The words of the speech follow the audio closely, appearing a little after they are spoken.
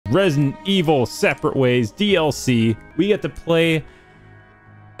Resident Evil Separate Ways DLC. We get to play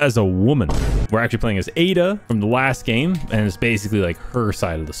as a woman. We're actually playing as Ada from the last game, and it's basically like her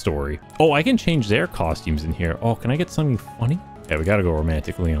side of the story. Oh, I can change their costumes in here. Oh, can I get something funny? Yeah, we gotta go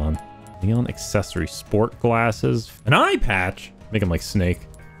romantic Leon. Leon accessory, sport glasses, an eye patch. Make him like Snake.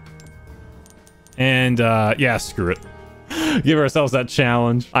 And yeah, screw it. Give ourselves that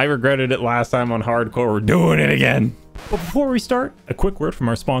challenge. I regretted it last time on hardcore. We're doing it again. But before we start, a quick word from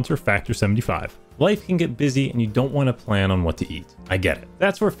our sponsor, Factor 75. Life can get busy and you don't want to plan on what to eat. I get it.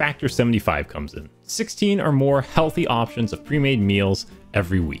 That's where Factor 75 comes in. 16 or more healthy options of pre-made meals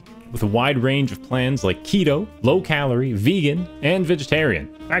every week, with a wide range of plans like keto, low calorie, vegan, and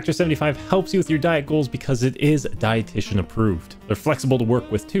vegetarian. Factor 75 helps you with your diet goals because it is dietitian approved. They're flexible to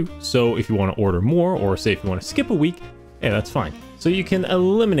work with too, so if you want to order more, or say if you want to skip a week, hey, that's fine. So you can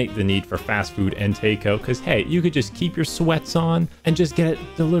eliminate the need for fast food and takeout because, hey, you could just keep your sweats on and just get it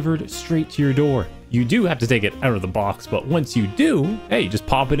delivered straight to your door. You do have to take it out of the box, but once you do, hey, just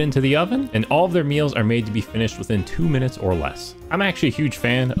pop it into the oven, and all of their meals are made to be finished within 2 minutes or less. I'm actually a huge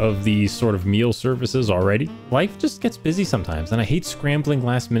fan of these sort of meal services already. Life just gets busy sometimes, and I hate scrambling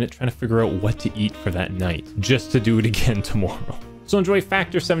last minute trying to figure out what to eat for that night, just to do it again tomorrow. So enjoy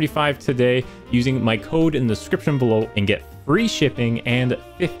Factor 75 today using my code in the description below and get free shipping and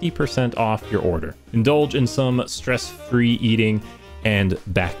 50% off your order. Indulge in some stress-free eating, and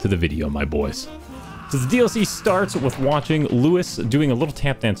back to the video, my boys. So the DLC starts with watching Lewis doing a little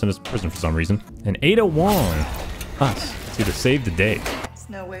tap dance in his prison for some reason, and Ada Wong, us, to save the day. There's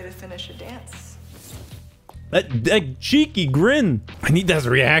no way to finish a dance. That cheeky grin. I need that as a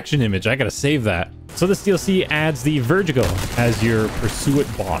reaction image. I gotta save that. So this DLC adds the Vertigo as your pursuit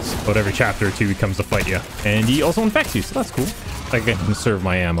boss, but every chapter or two he comes to fight you. And he also infects you, so that's cool. I can conserve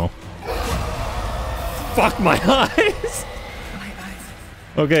my ammo. Fuck my eyes!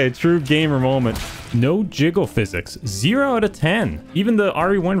 Okay, true gamer moment. No jiggle physics. 0 out of 10. Even the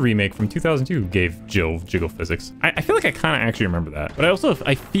RE1 remake from 2002 gave Jill jiggle physics. I feel like I kind of actually remember that. But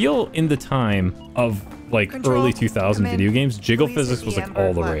I feel in the time of like early 2000 video games, jiggle physics was like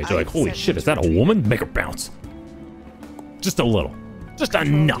all the rage. You're like, holy shit, is that a woman? Make her bounce. Just a little. Just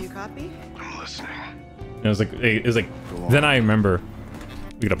enough. I'm listening. And it was like, then I remember,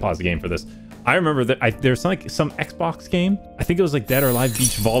 we gotta pause the game for this. I remember that there's like some Xbox game. I think it was like Dead or Alive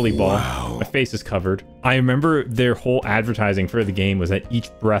Beach Volleyball. Wow. My face is covered. I remember their whole advertising for the game was that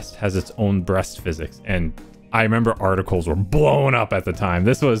each breast has its own breast physics. And I remember articles were blowing up at the time.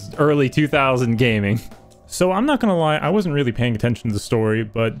 This was early 2000 gaming. So I'm not gonna lie, I wasn't really paying attention to the story,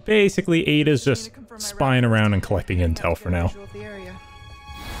 but basically Ada's just spying around and collecting intel for now.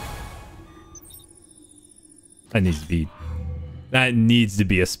 That needs to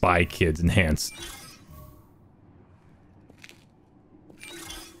be a Spy Kids enhanced.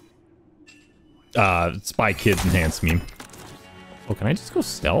 Spy Kids enhanced meme. Oh, can I just go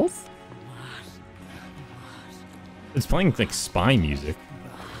stealth? It's playing like spy music.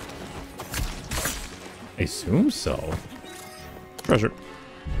 I assume so. Treasure.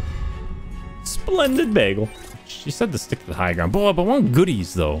 Splendid bagel. She said to stick to the high ground. But I want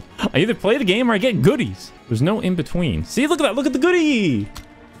goodies, though. I either play the game or I get goodies. There's no in between. See, look at that. Look at the goodie.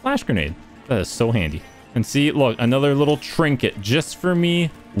 Flash grenade. That is so handy. And see, look, another little trinket just for me.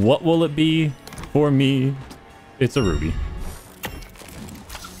 What will it be for me? It's a ruby.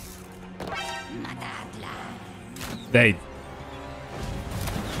 They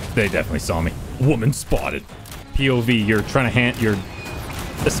definitely saw me. Woman spotted. POV, you're trying to you're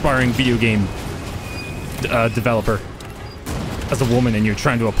aspiring video game developer as a woman, and you're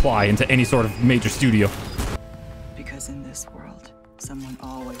trying to apply into any sort of major studio. Because in this world, someone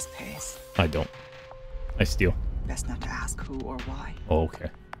always pays. I don't. I steal. Best not to ask who or why. Oh, okay.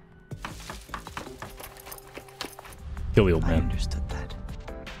 Kill the old man. I understood that.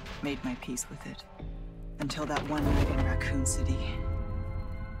 Made my peace with it. Until that one night in Raccoon City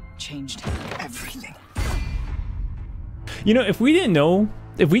changed everything. You know, if we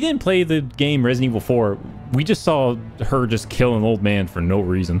didn't play the game Resident Evil 4, we just saw her just kill an old man for no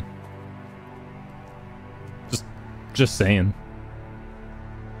reason. Just saying.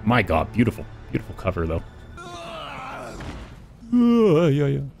 My God, beautiful. Beautiful cover, though.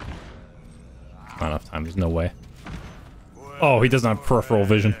 Yeah. Not enough time. There's no way. Oh, he doesn't have peripheral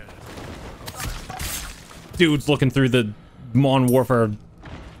vision. Dude's looking through the Modern Warfare,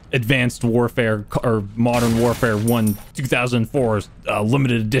 Advanced Warfare, or Modern Warfare 1 2004's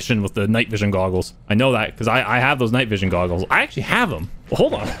limited edition with the night vision goggles. I know that because I have those night vision goggles. I actually have them. Well,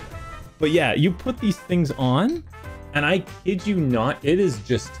 hold on. But yeah, you put these things on And I kid you not, it is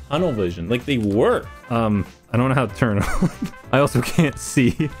just tunnel vision. Like, they work. I don't know how to turn it on. I also can't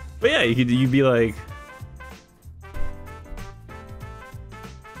see. But yeah, you'd be like...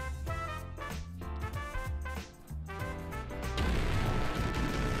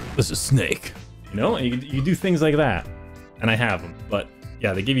 This is Snake. You know, and you do things like that. And I have them. But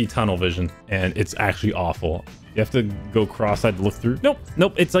yeah, they give you tunnel vision. And it's actually awful. You have to go cross-eyed to look through. Nope.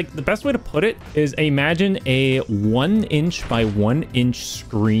 It's like the best way to put it is imagine a 1 inch by 1 inch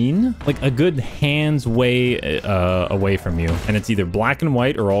screen, like a good hand's way away from you. And it's either black and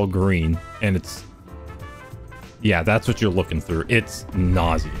white or all green. And it's, yeah, that's what you're looking through. It's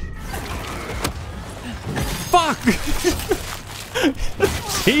nauseating. Fuck!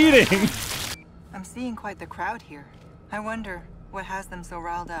 Cheating! I'm seeing quite the crowd here. I wonder what has them so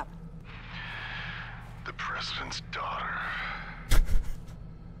riled up. The president's daughter.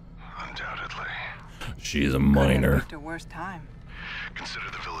 Undoubtedly. She's a minor. Couldn't have picked a worse time. Consider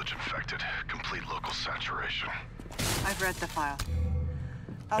the village infected. Complete local saturation. I've read the file.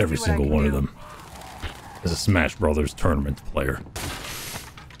 I'll Every see what I single can one of do. them is a Smash Brothers tournament player.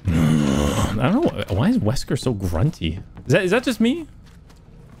 I don't know. Why is Wesker so grunty? Is that just me?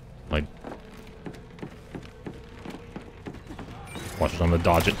 Like, watch it, I'm gonna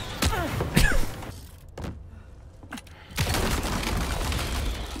dodge it.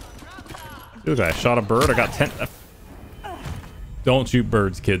 Look, I shot a bird. I got 10. Don't shoot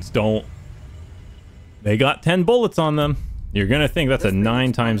birds, kids. Don't. They got 10 bullets on them. You're gonna think that's a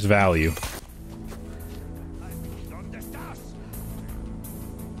 9 times value.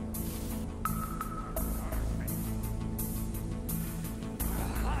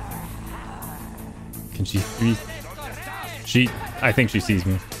 Can she see? I think she sees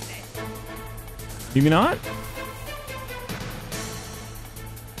me. Maybe not?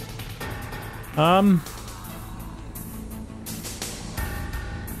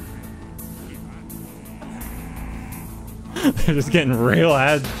 They're just getting real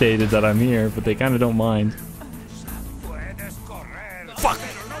agitated that I'm here, but they kind of don't mind. Fuck!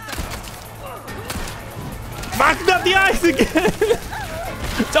 Fuck, not the eyes again!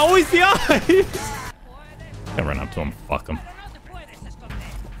 It's always the eyes! I run up to him, fuck him.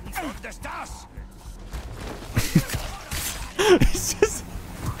 It's just...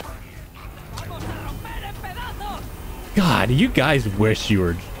 God, you guys wish you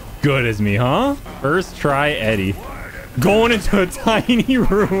were good as me, huh? First try Eddy. Going into a tiny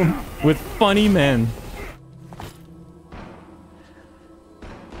room with funny men.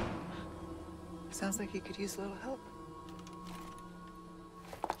 Sounds like you could use a little help.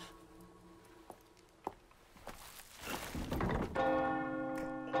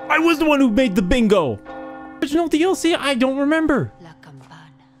 I was the one who made the bingo. Original DLC? I don't remember.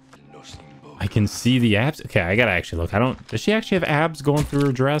 I can see the abs. Okay, I gotta actually look. Does she actually have abs going through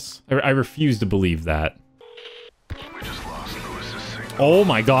her dress? I refuse to believe that. We just lost Lewis's signal. Oh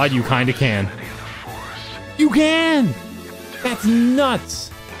my god, you kinda can. You can! That's nuts!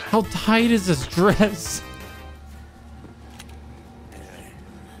 How tight is this dress?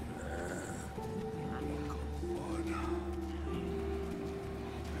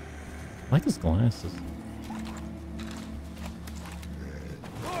 I like his glasses.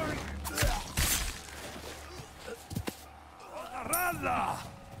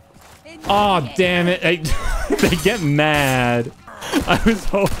 Oh, damn it. They get mad. I was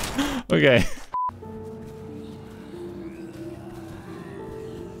hoping. Okay.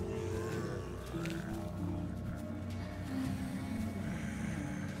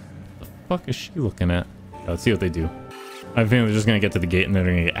 The fuck is she looking at? Let's see what they do. I think they're just gonna get to the gate and then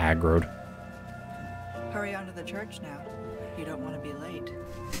they're gonna get aggroed. Hurry on to the church now. You don't want to be late.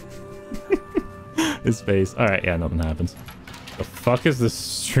 His face. Alright, yeah, nothing happens. The fuck is the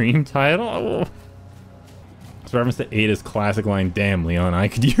stream title? Oh. It's a reference to Ada's classic line, "Damn, Leon, I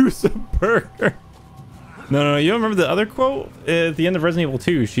could use a burger." No, you don't remember the other quote? At the end of Resident Evil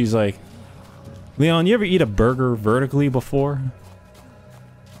 2, she's like, "Leon, you ever eat a burger vertically before?"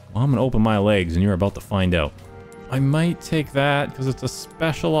 Well, I'm gonna open my legs and you're about to find out. I might take that because it's a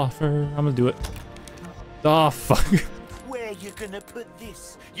special offer. I'm gonna do it. Oh, fuck. Where you gonna put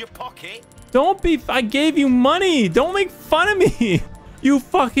this? Your pocket? Don't be... I gave you money. Don't make fun of me. You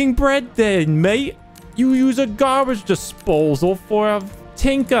fucking bread then, mate. You use a garbage disposal for a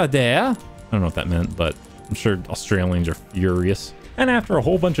tinker there. I don't know what that meant, but I'm sure Australians are furious. And after a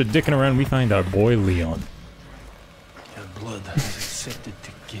whole bunch of dicking around, we find our boy Leon. Your blood has accepted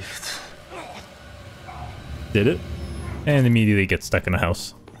the gift. Did it? And immediately gets stuck in the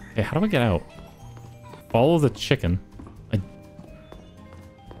house. Hey, how do I get out? Follow the chicken.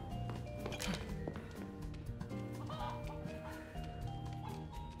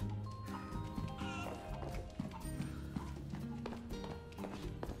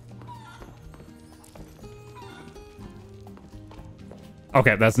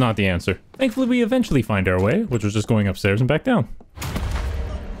 Okay, that's not the answer. Thankfully, we eventually find our way, which was just going upstairs and back down.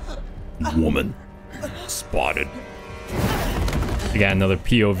 Woman. Spotted. You got another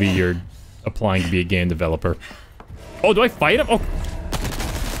POV you're applying to be a game developer. Oh, do I fight him? Oh.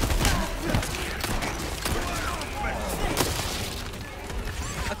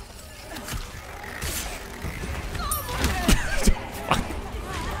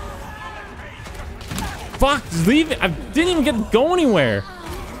 Fuck, just leave it. I didn't even get to go anywhere.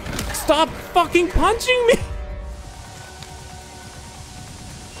 Stop fucking punching me.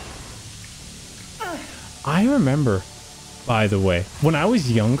 I remember, by the way, when I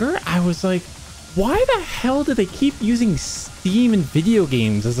was younger, I was like, why the hell do they keep using Steam in video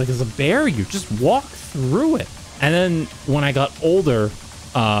games as a barrier? Just walk through it. And then when I got older,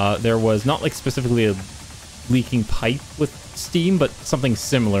 there was not like specifically a leaking pipe with Steam, but something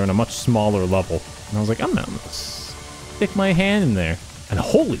similar on a much smaller level. And I was like, I'm gonna stick my hand in there. And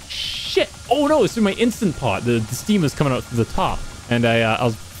holy shit. Oh no, it's through my Instant Pot. The steam is coming out to the top. And I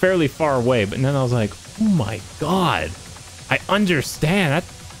was fairly far away, but then I was like, oh my god. I understand.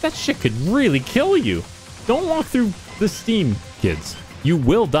 That shit could really kill you. Don't walk through the steam, kids. You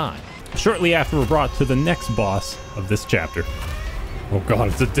will die. Shortly after, we're brought to the next boss of this chapter. Oh god,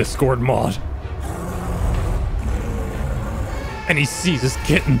 it's a Discord mod. And he sees his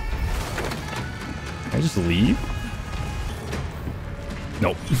kitten. Can I just leave?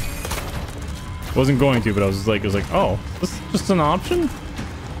 Nope. Wasn't going to, but I was like, oh, this is just an option?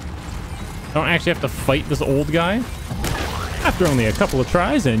 I don't actually have to fight this old guy? After only a couple of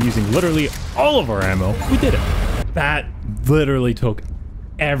tries and using literally all of our ammo, we did it. That literally took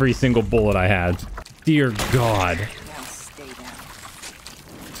every single bullet I had. Dear God.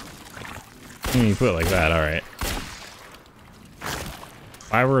 You put it like that, alright.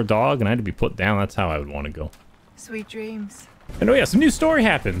 If I were a dog and I had to be put down, that's how I would want to go. Sweet dreams. And oh yeah, some new story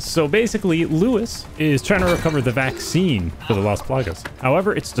happens. So basically, Lewis is trying to recover the vaccine for the Las Plagas.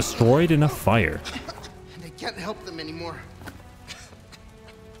 However, it's destroyed in a fire. And I can't help them anymore.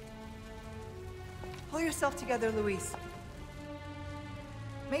 Pull yourself together, Luis.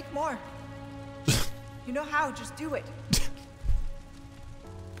 Make more. You know how, just do it.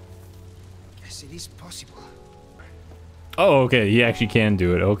 Yes, it is possible. Oh, okay, he actually can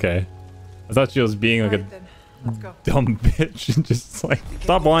do it. Okay. I thought she was being like Right, then. Let's go. dumb bitch and just like,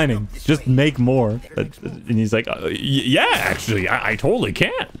 stop whining, just make more. And he's like, yeah, actually, I totally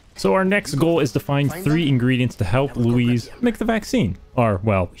can. So our next goal is to find 3 ingredients to help Louise make the vaccine. Or,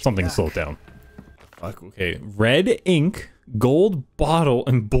 well, something to slow it down. Fuck, okay. Red ink, gold bottle,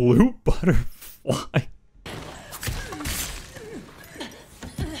 and blue butterfly.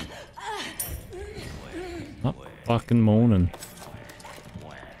 Not fucking moaning.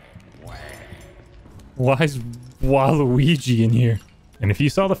 Why is Waluigi in here? And if you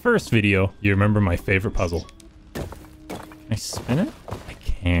saw the first video, you remember my favorite puzzle. Can I spin it? I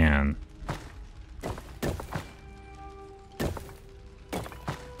can.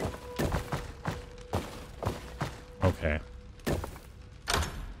 Okay.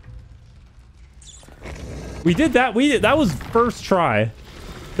 We did that. That was first try.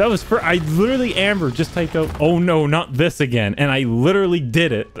 That was I literally, Amber just typed out, oh no, not this again. And I literally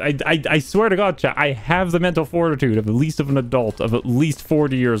did it. I swear to God, chat, I have the mental fortitude of at least of an adult of at least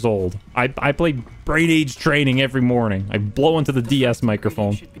 40 years old. I play brain age training every morning. I blow into the DS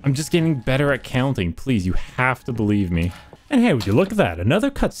microphone. I'm just getting better at counting. Please, you have to believe me. And hey, would you look at that? Another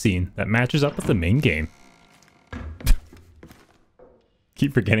cutscene that matches up with the main game.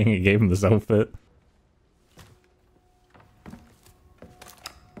 Keep forgetting I gave him this outfit.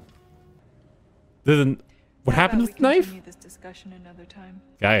 What happened with the knife? This discussion another time.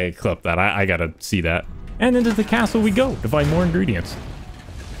 I clip that. I gotta see that. And into the castle we go to find more ingredients.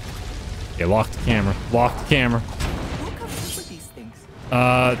 Okay, lock the camera. Lock the camera. Who comes up with these things?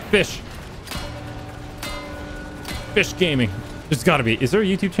 Fish. Fish Gaming. There's gotta be. Is there a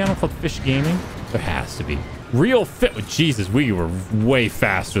YouTube channel called Fish Gaming? There has to be. Real fit with Jesus. We were way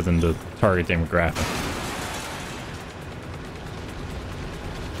faster than the target demographic.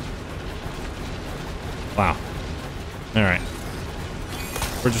 Wow. All right.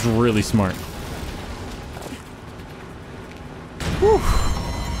 We're just really smart. Whew.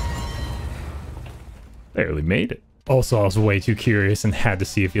 Barely made it. Also, I was way too curious and had to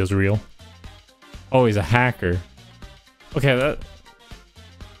see if he was real. Oh, he's a hacker. Okay, that...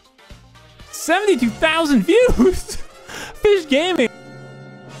 72,000 views! Fish Gaming!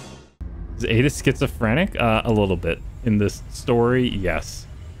 Is Ada schizophrenic? A little bit. In this story, yes.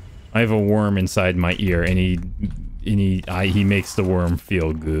 I have a worm inside my ear, and he makes the worm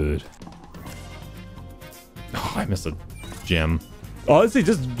feel good. Oh, I missed a gem. Honestly,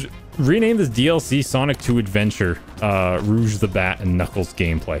 just rename this DLC Sonic 2 Adventure, Rouge the Bat and Knuckles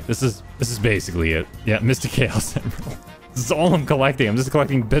gameplay. This is basically it. Yeah, Mystic Chaos Emerald. This is all I'm collecting. I'm just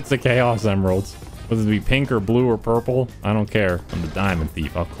collecting bits of Chaos Emeralds. Whether it be pink or blue or purple, I don't care. I'm the Diamond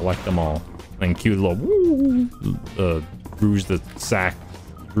Thief. I'll collect them all. And cute little Rouge the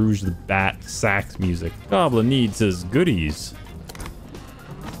Bat sax music. Goblin needs his goodies.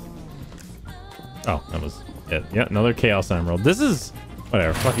 Oh, that was it. Yeah, another Chaos Emerald. This is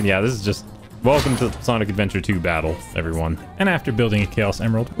whatever. Fucking yeah, this is just welcome to Sonic Adventure 2 battle, everyone. And after building a Chaos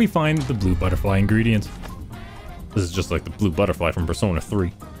Emerald, we find the blue butterfly ingredient. This is just like the blue butterfly from Persona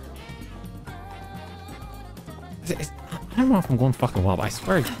 3. I don't know if I'm going fucking well, but I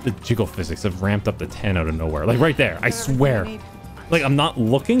swear the jiggle physics have ramped up to 10 out of nowhere. Like right there, I swear. Like I'm not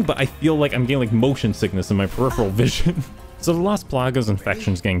looking, but I feel like I'm getting like motion sickness in my peripheral vision. So the Las Plagas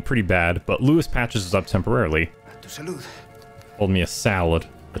infection is getting pretty bad, but Lewis patches us up temporarily. Hold me a salad.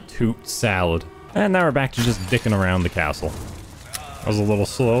 A toot salad. And now we're back to just dicking around the castle. That was a little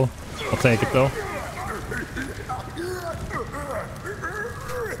slow. I'll take it though.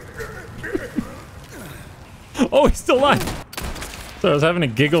 Oh, he's still alive! So I was having to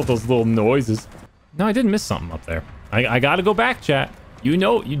giggle at those little noises. No, I didn't miss something up there. I gotta go back, chat. You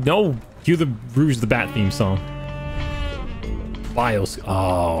know, cue the Rouge the Bat theme song. Bios.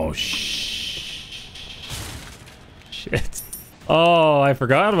 Oh, shit. Oh, I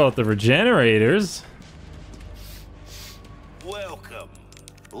forgot about the regenerators. Welcome.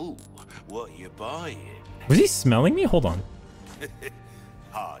 Ooh, what you buying? Was he smelling me? Hold on.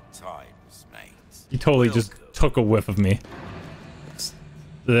 Hard times, mate. He totally just took a whiff of me.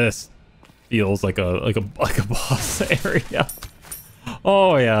 This feels like a boss area.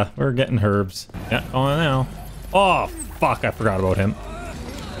 Oh yeah, we're getting herbs. Yeah, on now. Oh fuck, I forgot about him.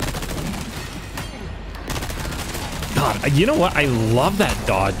 God, you know what? I love that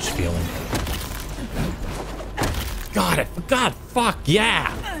dodge feeling. God, fuck,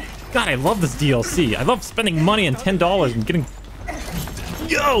 yeah. God, I love this DLC. I love spending money on $10 and getting...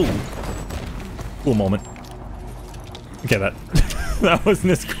 Yo! Cool moment. Okay, that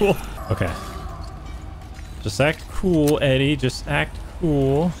wasn't as cool. Okay. Just act cool, Eddie. Just act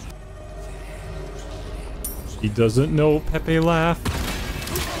cool. He doesn't know Pepe laugh.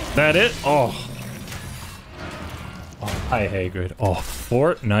 That it? Oh. Oh, hi, Hagrid. Oh,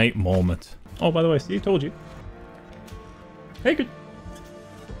 Fortnite moment. Oh, by the way, Steve told you. Hagrid.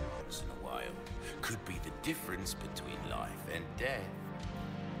 Once in a while could be the difference between life and death.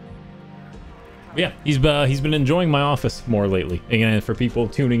 Yeah, he's been enjoying my office more lately. And for people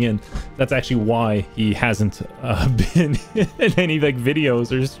tuning in, that's actually why he hasn't been in any like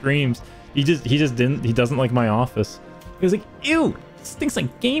videos or streams. He doesn't like my office. He was like, ew, this stinks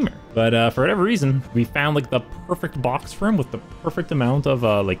like gamer. But for whatever reason, we found like the perfect box for him with the perfect amount of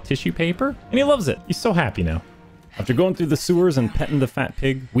like tissue paper, and he loves it. He's so happy now. After going through the sewers and petting the fat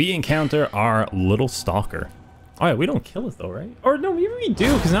pig, we encounter our little stalker. Oh yeah, we don't kill it though, right? Or no, maybe we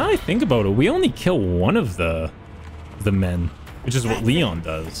do, because now that I think about it, we only kill one of the men, which is what Leon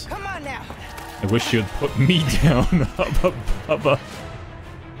does. Come on now. I wish you'd put me down.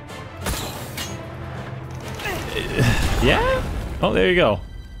 Yeah? Oh, there you go.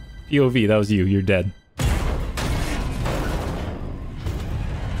 POV, that was you. You're dead.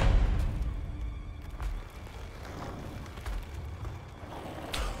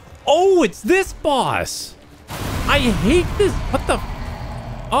 Oh, it's this boss. I hate this. What the?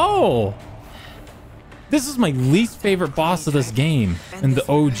 Oh. This is my least favorite boss of this game in the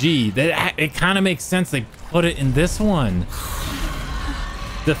OG. It kind of makes sense they put it in this one.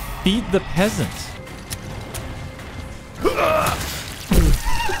 Defeat the peasant.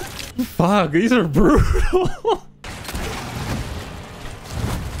 Fuck, these are brutal.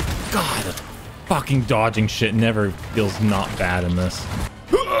 God, the fucking dodging shit never feels not bad in this.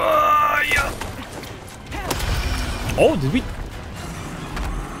 Oh, did we? I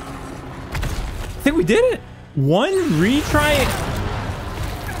think we did it. One retry.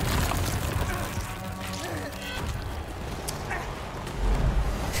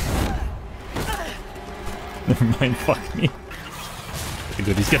 Never mind, fuck me. Get the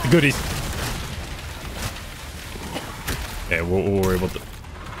goodies, get the goodies. Okay, we'll worry about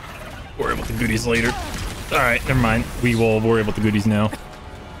the goodies later. All right, never mind. We will worry about the goodies now.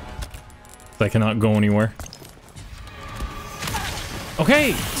 I cannot go anywhere.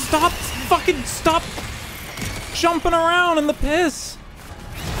 Okay, stop jumping around in the piss.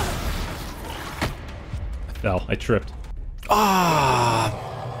 I fell, I tripped.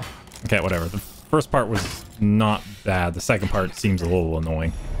 Ah. Okay, whatever. The first part was not bad. The second part seems a little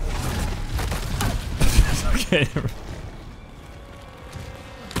annoying. Okay.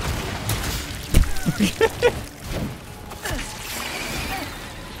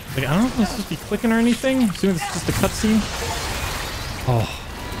 Like, I don't know if I'm supposed to be clicking or anything. Assuming this is just a cutscene. Oh.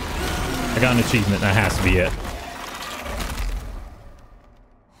 I got an achievement. That has to be it.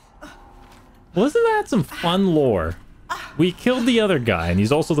 Well, isn't that some fun lore? We killed the other guy, and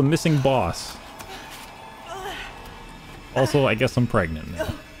he's also the missing boss. Also, I guess I'm pregnant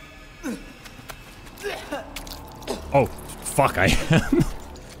now. Oh, fuck, I am.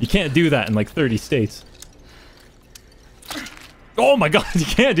 You can't do that in like 30 states. Oh my god, you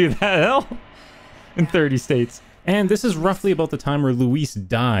can't do that, hell. In 30 states. And this is roughly about the time where Luis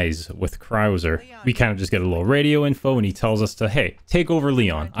dies with Krauser. We kind of just get a little radio info, and he tells us to, hey, take over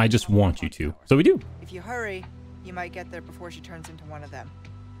Leon. I just want you to. So we do. If you hurry, you might get there before she turns into one of them.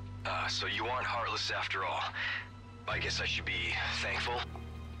 So you aren't heartless after all. I guess I should be thankful.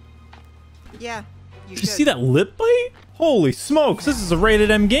 Yeah, Did you see that lip bite? Holy smokes, this is a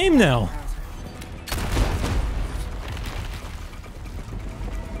rated M game now.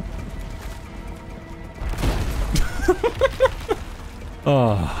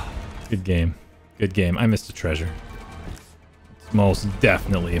 Oh, good game. Good game. I missed a treasure. It's most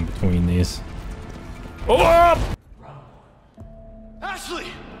definitely in between these. Oh! Ashley!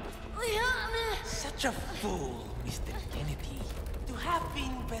 Such a fool, Mr. Kennedy, to have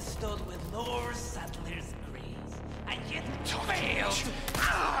been bestowed with Lord Sattler's grace, and yet failed.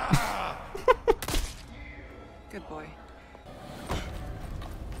 Good boy.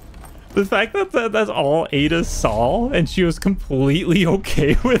 The fact that that's all Ada saw, and she was completely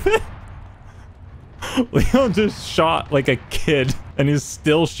okay with it. Leon just shot like a kid, and is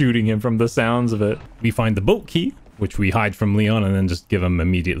still shooting him from the sounds of it. We find the boat key, which we hide from Leon and then just give him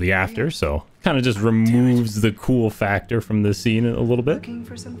immediately after, so kind of just removes the cool factor from the scene a little bit. Looking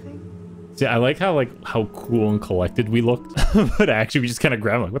for something? See, I like how cool and collected we looked, but actually we just kind of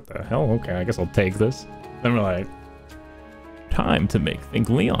grab like, what the hell? Okay, I guess I'll take this. Then we're like, time to think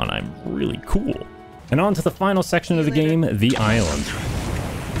Leon, I'm really cool. And on to the final section of the game, the island.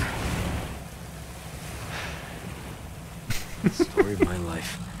 Story of my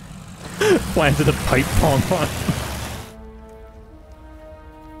life. Planted a pipe bomb on.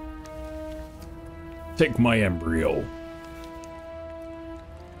 Take my embryo.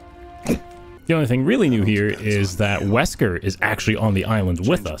 The only thing really new here is that Wesker is actually on the island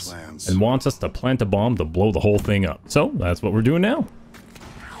with us and wants us to plant a bomb to blow the whole thing up. So that's what we're doing now.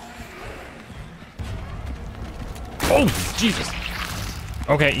 Oh, Jesus.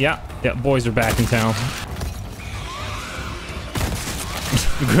 Okay, yeah, boys are back in town.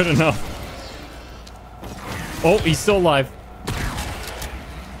 Good enough. Oh, he's still alive.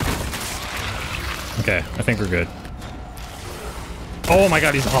 Okay, I think we're good. Oh my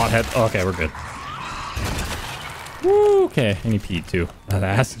god, he's a hothead. Okay, we're good. Woo, okay, and he peed too. That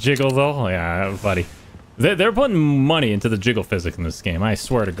ass jiggle though? Yeah, buddy. They're putting money into the jiggle physics in this game, I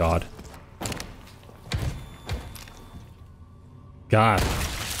swear to God. God.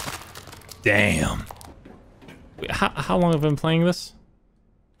 Damn. Wait, how long have I been playing this?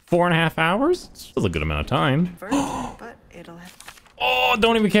 4.5 hours? It's still a good amount of time. But it'll have... Oh,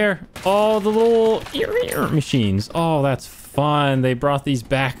 don't even care. Oh, the little ear machines. Oh, that's fun. They brought these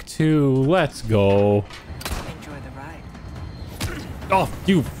back too. Let's go. Enjoy the ride. Oh,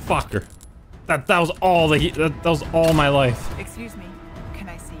 you fucker. That was all that was all my life. Excuse me, can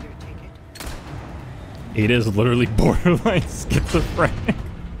I see your ticket? It is literally borderline schizophrenic.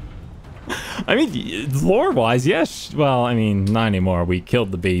 I mean, lore-wise, yes. Well, I mean, not anymore. We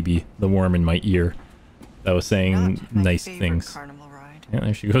killed the baby, the worm in my ear that was saying nice things. Carnival ride. Yeah,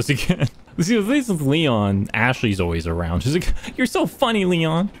 there she goes again. See, the thing with Leon, Ashley's always around. She's like, you're so funny,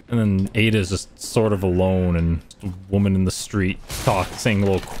 Leon. And then Ada's just sort of alone and a woman in the street saying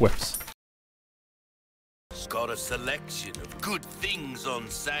little quips. Got a selection of good things on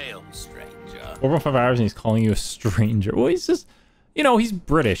sale, stranger. Over 5 hours and he's calling you a stranger. Well, he's just... You know, he's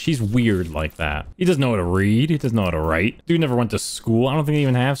British. He's weird like that. He doesn't know how to read. He doesn't know how to write. Dude never went to school. I don't think they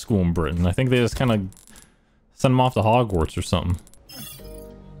even have school in Britain. I think they just kind of send him off to Hogwarts or something.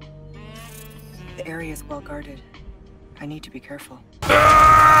 The area is well guarded. I need to be careful.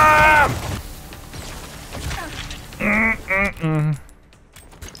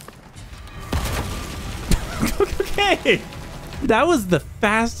 Okay. That was the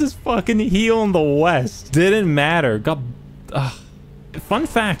fastest fucking heal in the West. Didn't matter. Fun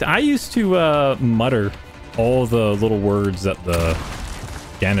fact, I used to mutter all the little words that the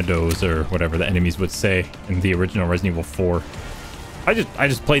Ganados or whatever the enemies would say in the original Resident Evil 4. I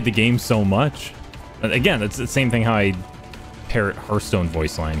just played the game so much. And again, it's the same thing how I parrot Hearthstone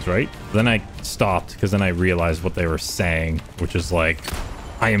voice lines, right? Then I stopped because then I realized what they were saying, which is like,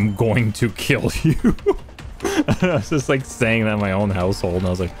 I am going to kill you. I was just like saying that in my own household, and I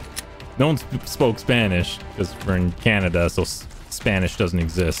was like, no one spoke Spanish because we're in Canada, so Spanish doesn't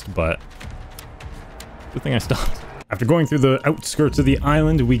exist, but good thing I stopped. After going through the outskirts of the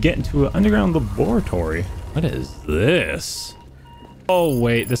island, we get into an underground laboratory. What is this? Oh,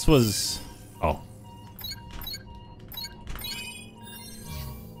 wait, this was... Oh.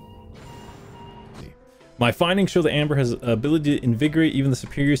 My findings show that Amber has the ability to invigorate even the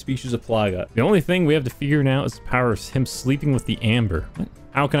superior species of Plaga. The only thing we have to figure now is the power of him sleeping with the Amber. What?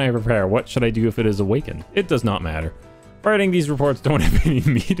 How can I prepare? What should I do if it is awakened? It does not matter. Writing these reports don't have any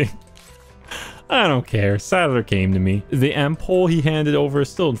meaning. I don't care. Sadler came to me. The ampoule he handed over is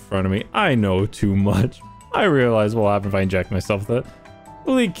still in front of me. I know too much. I realize what will happen if I inject myself with it.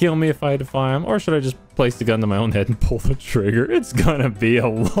 Will he kill me if I defy him? Or should I just place the gun to my own head and pull the trigger? It's gonna be a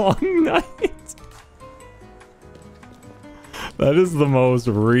long night. That is the most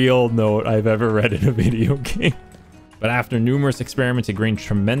real note I've ever read in a video game. But after numerous experiments, it gained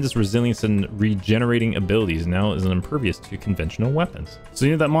tremendous resilience and regenerating abilities. Now is impervious to conventional weapons. So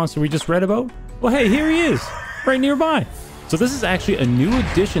you know that monster we just read about? Well, hey, here he is, right nearby. So this is actually a new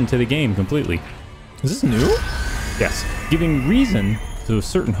addition to the game completely. Is this new? Yes, giving reason to a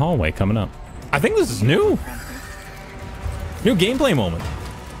certain hallway coming up. I think this is new. New gameplay moment.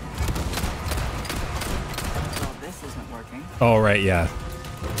 Well, this isn't working. Oh, right, yeah.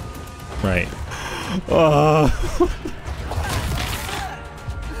 Right. I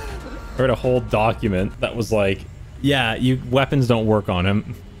read a whole document that was like, yeah, weapons don't work on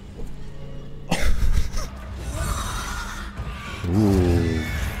him. Ooh.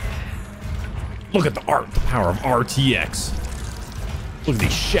 Look at the art, the power of RTX. Look at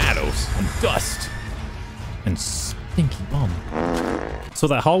these shadows and dust and stinky bum. So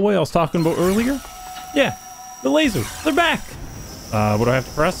that hallway I was talking about earlier? Yeah, the lasers, they're back. What do I have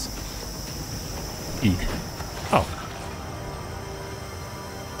to press? E. Oh.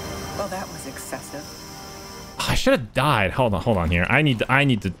 Well, that was excessive. I should have died. Hold on here. I need to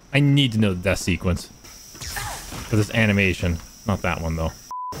know the death sequence for this animation. Not that one though.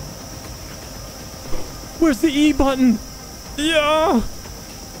 Where's the E button? Yeah.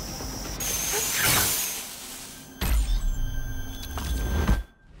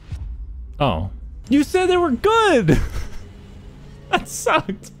 Oh. You said they were good. That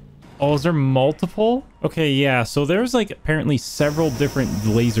sucked. Oh, is there multiple? Okay, yeah. So there's like apparently several different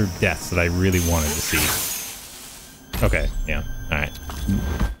laser deaths that I really wanted to see. Okay, yeah. All right.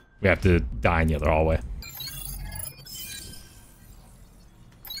 We have to die in the other hallway.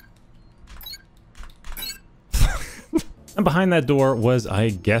 And behind that door was, I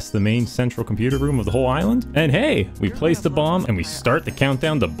guess, the main central computer room of the whole island. And hey, we placed the bomb and we start the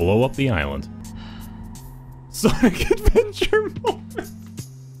countdown to blow up the island. Sonic Adventure moment.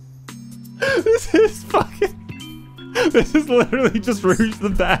 This is fucking... This is literally just Rouge the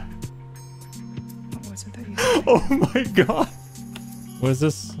Bat. What was it that you said? Oh my god. What is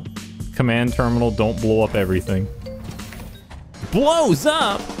this? Command terminal, don't blow up everything. Blows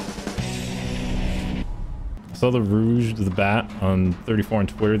up? I saw the Rouge the Bat on 34 on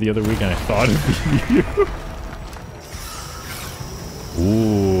Twitter the other week and I thought it'd be you.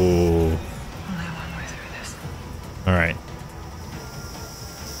 Ooh. Only one way through this. Alright.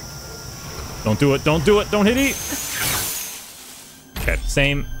 Don't do it. Don't do it. Don't hit E. Okay,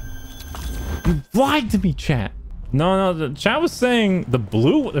 same. You lied to me, chat. No, the chat was saying the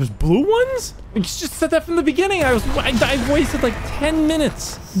blue. There's blue ones? You just said that from the beginning. I wasted like 10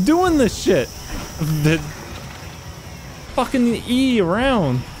 minutes doing this shit. The fucking E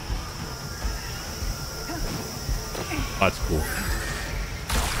around. That's cool.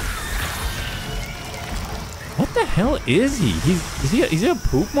 What the hell is he? Is he a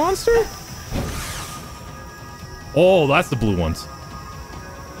poop monster? Oh, that's the blue ones.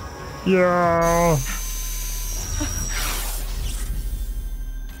 Yeah.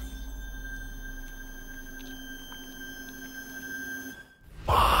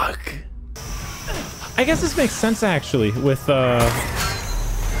 Fuck. I guess this makes sense actually with Alright,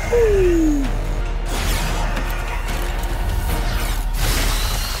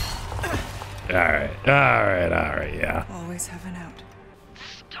 yeah. Always have an out.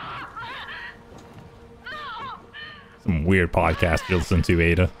 Some weird podcast you listen to,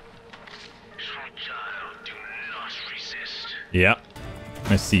 Ada. Do not resist. Yep.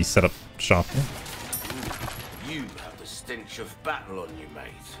 I see set up shop there. You have the stench of battle on you, mate.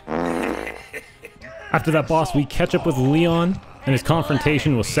 After that boss, we catch up with Leon and his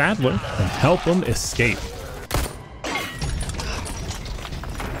confrontation with Sadler and help him escape.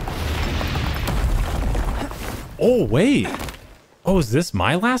 Oh, wait. Oh, is this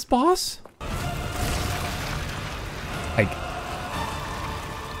my last boss?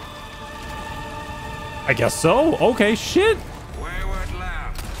 I guess so. Okay, shit.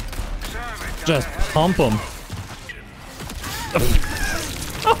 Just pump him.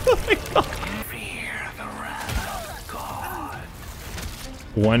 Oh my god.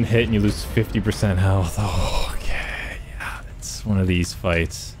 One hit and you lose 50% health. Oh, okay. Yeah, it's one of these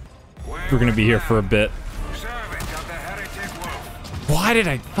fights. We're gonna be here for a bit. Why did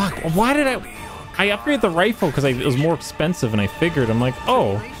I... Fuck. Why did I upgraded the rifle because it was more expensive and I figured. I'm like,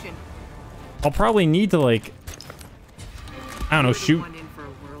 oh. I'll probably need to, like... I don't know, shoot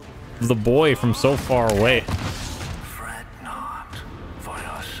the boy from so far away.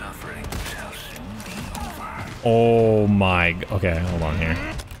 Oh my... Okay, hold on here.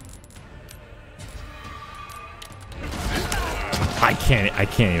 I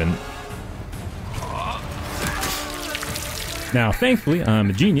can't even... Now, thankfully, I'm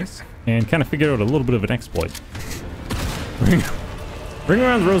a genius and kind of figured out a little bit of an exploit. Ring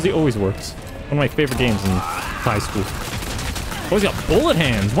Around Rosie always works. One of my favorite games in high school. Oh, he's got bullet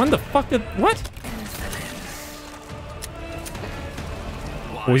hands. When the fuck did... What?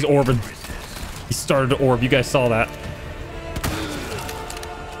 Oh, he's orbing. He started to orb. You guys saw that.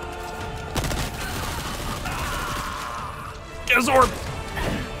 Get his orb!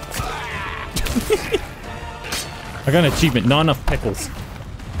 I got an achievement. Not enough pickles.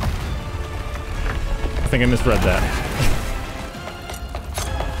 I think I misread that.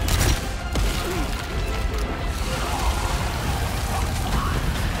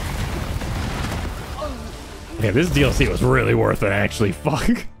 Okay, this DLC was really worth it, actually.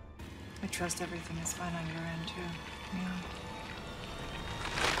 Fuck. I trust everything is fine on your end, too. Yeah.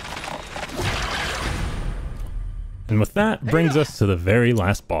 And with that, brings us to the very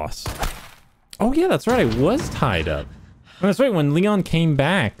last boss. Oh yeah, that's right, I was tied up. And that's right, when Leon came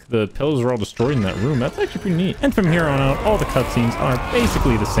back, the pillars were all destroyed in that room. That's actually pretty neat. And from here on out, all the cutscenes are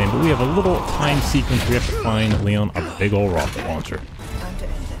basically the same, but we have a little time sequence. We have to find Leon a big old rocket launcher. Time to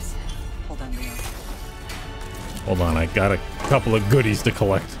end this. Hold on, Leon. Hold on, I got a couple of goodies to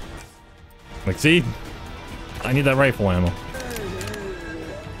collect. Like, see? I need that rifle ammo.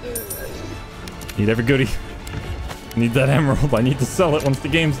 Need every goodie. Need that emerald. I need to sell it once the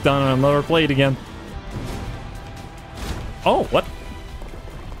game's done and I'll never play it again. Oh, what?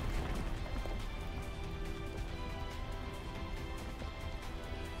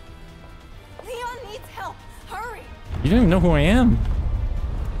 Leon needs help. Hurry. You don't even know who I am.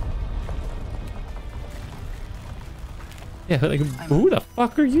 Yeah, like, who the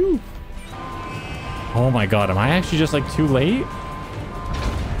fuck are you? Oh my god, am I actually just like too late?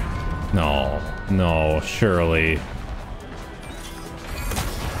 No, surely.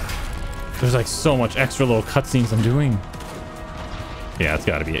 There's like so much extra little cutscenes I'm doing. Yeah, it's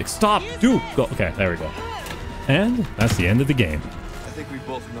gotta be it. Stop! Dude! Go. Okay, there we go. And that's the end of the game. I think we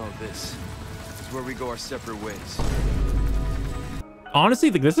both know this is where we go our separate ways.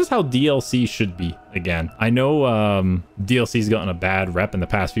 Honestly, like, this is how DLC should be. Again, I know DLC's gotten a bad rep in the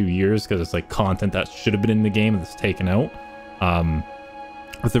past few years because it's like content that should have been in the game that's taken out.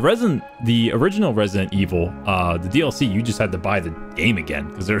 With the original Resident Evil, the DLC, you just had to buy the game again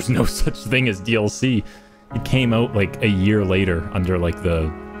because there's no such thing as DLC. It came out like a year later under like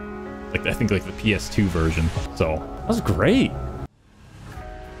I think like the PS2 version. So that was great.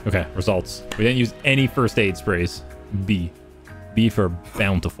 Okay, results. We didn't use any first aid sprays. B for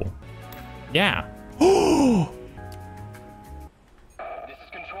bountiful. Yeah.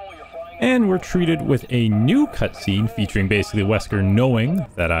 And we're treated with a new cutscene featuring basically Wesker knowing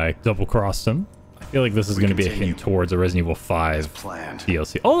that I double-crossed him. I feel like this is going to be a hint towards a Resident Evil 5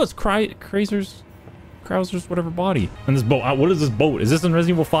 DLC. Oh, it's Krauser's whatever body. And this boat. What is this boat? Is this in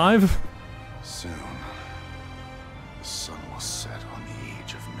Resident Evil 5? Soon, the sun will set on the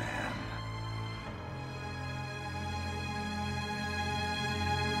age of man.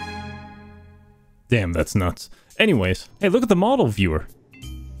 Damn, that's nuts. Anyways, hey, look at the model viewer.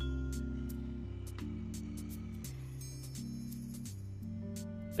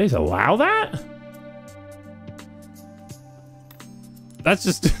 They just allow that? That's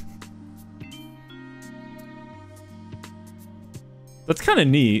just... That's kind of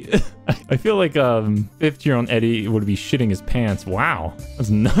neat. I feel like 50-year-old Eddy would be shitting his pants. Wow,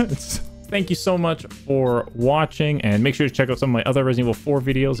 that's nuts. Thank you so much for watching, and make sure to check out some of my other Resident Evil 4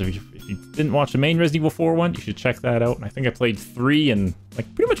 videos. If you didn't watch the main Resident Evil 4 one, you should check that out. And I think I played 3 and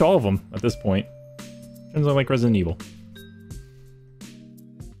like pretty much all of them at this point. Turns out I like Resident Evil.